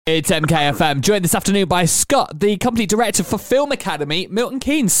It's MKFM, joined this afternoon by Scot, the company director for Film Academy Milton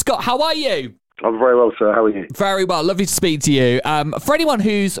Keynes. Scot, how are you? I'm very well, sir. How are you? Very well. Lovely to speak to you. For anyone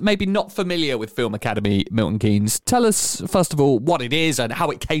who's maybe not familiar with Film Academy Milton Keynes, tell us, first of all, what it is and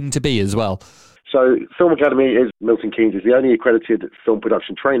how it came to be as well. So, Film Academy Milton Keynes is the only accredited film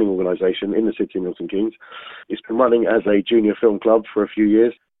production training organisation in the city of Milton Keynes. It's been running as a junior film club for a few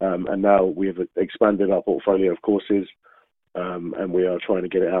years, and now we've expanded our portfolio of courses, and we are trying to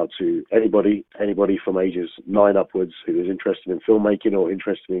get it out to anybody from ages 9 upwards who is interested in filmmaking or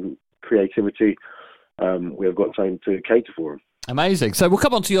interested in creativity. We have got something to cater for them. Amazing. So we'll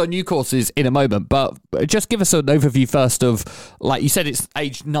come on to your new courses in a moment, but just give us an overview first of, like you said, it's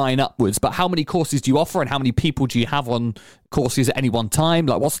age 9 upwards, but how many courses do you offer and how many people do you have on courses at any one time?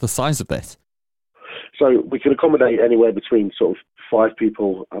 Like, what's the size of this? So we can accommodate anywhere between sort of 5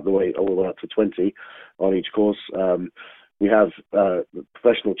 people all the way up to 20 on each course. We have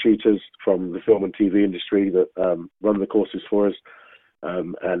professional tutors from the film and TV industry that run the courses for us.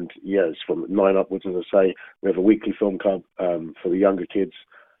 And yeah, it's from 9 upwards, as I say. We have a weekly film club for the younger kids,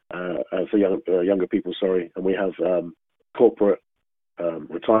 for younger people, and we have corporate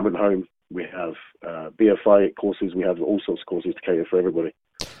retirement home. We have BFI courses. We have all sorts of courses to cater for everybody.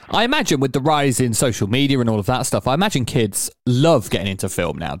 I imagine with the rise in social media and all of that stuff, I imagine kids love getting into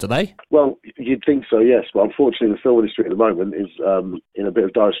film now, do they? Well, you'd think so, yes. But unfortunately, the film industry at the moment is in a bit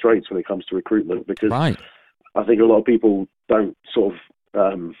of dire straits when it comes to recruitment, because right. I think a lot of people don't sort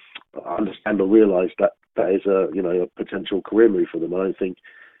of understand or realise that is a potential career move for them. I don't think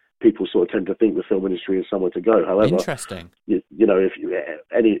people sort of tend to think the film industry is somewhere to go. However, interesting. If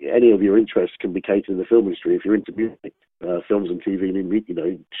any of your interests can be catered in the film industry. If you're into music, films and TV,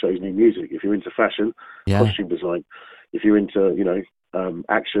 shows need music. If you're into fashion, costume design. If you're into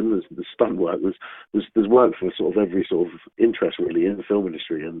action, there's stunt work. There's work for sort of every sort of interest really in the film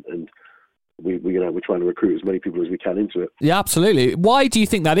industry, and we're trying to recruit as many people as we can into it. Yeah, absolutely. Why do you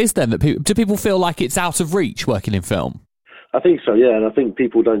think that is then? That do people feel like it's out of reach working in film? I think so, yeah, and I think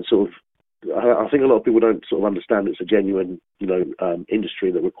people don't I think a lot of people don't sort of understand it's a genuine,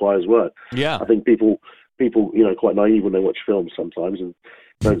 industry that requires work. Yeah. I think people, quite naive when they watch films sometimes and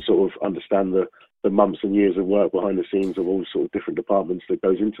don't sort of understand the months and years of work behind the scenes of all sort of different departments that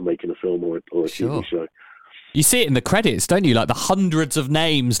goes into making a film or a TV show. You see it in the credits, don't you? Like the hundreds of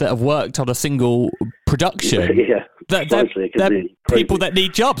names that have worked on a single production. Yeah, they're people that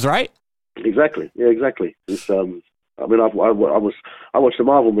need jobs, right? Exactly. Yeah, exactly. It's I watched a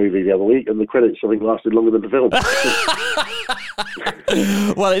Marvel movie the other week, and the credits I think lasted longer than the film.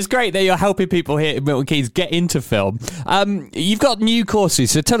 Well, it's great that you're helping people here in Milton Keynes get into film. You've got new courses,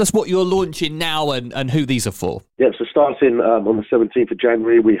 so tell us what you're launching now and who these are for. Yeah, so starting on the 17th of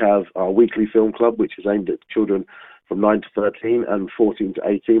January, we have our weekly film club, which is aimed at children from 9 to 13 and 14 to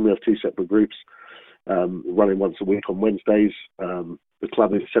 18. We have 2 separate groups running once a week on Wednesdays. The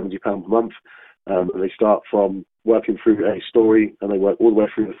club is £70 a month. And they start from working through a story, and they work all the way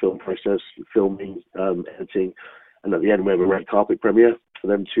through the film process, filming, editing, and at the end we have a red carpet premiere for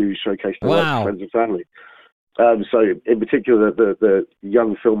them to showcase their work to friends and family. So in particular, the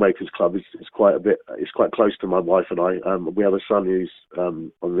Young Filmmakers Club is quite close to my wife and I. We have a son who's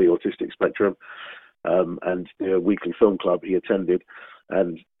on the autistic spectrum, and the weekly film club he attended,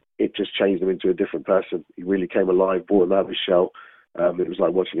 and it just changed him into a different person. He really came alive, brought him out of his shell. It was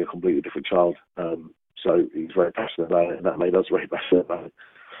like watching a completely different child. So he's very passionate about it, and that made us very passionate about it.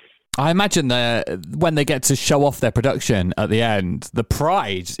 I imagine when they get to show off their production at the end, the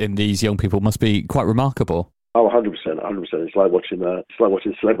pride in these young people must be quite remarkable. Oh, 100%. It's like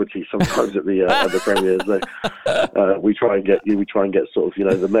watching celebrities sometimes at the premieres. We try and get sort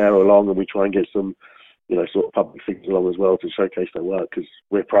of the mayor along, and we try and get some sort of public figures along as well to showcase their work, because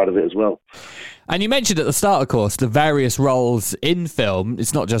we're proud of it as well. And you mentioned at the start, of course, the various roles in film.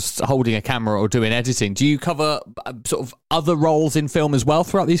 It's not just holding a camera or doing editing. Do you cover sort of other roles in film as well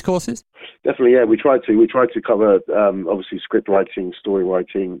throughout these courses? Definitely, yeah. We try to cover obviously script writing, story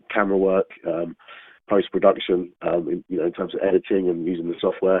writing, camera work, post-production, in terms of editing and using the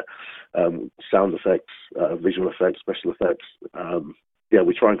software, sound effects, visual effects, special effects.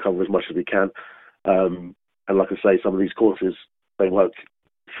 We try and cover as much as we can. And like I say, some of these courses, they work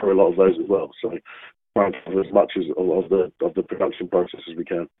for a lot of those as well. So try and cover as much of the production process as we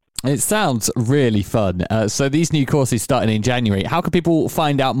can. It sounds really fun. So these new courses starting in January, how can people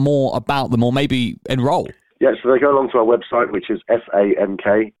find out more about them or maybe enroll? Yeah, so they go along to our website, which is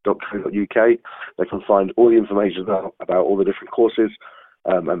famk.co.uk. They can find all the information about all the different courses,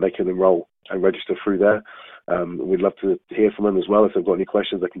 and they can enroll and register through there. We'd love to hear from them as well. If they've got any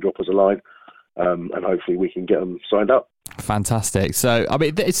questions, they can drop us a line. And hopefully we can get them signed up. Fantastic. So, I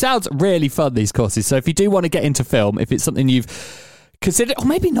mean, it sounds really fun, these courses. So if you do want to get into film, if it's something you've considered, or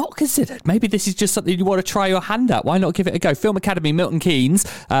maybe not considered, maybe this is just something you want to try your hand at, why not give it a go? Film Academy Milton Keynes,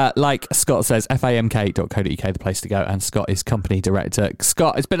 like Scott says, famk.co.uk, the place to go, and Scott is company director.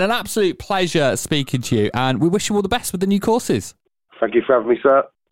 Scott, it's been an absolute pleasure speaking to you, and we wish you all the best with the new courses. Thank you for having me, sir.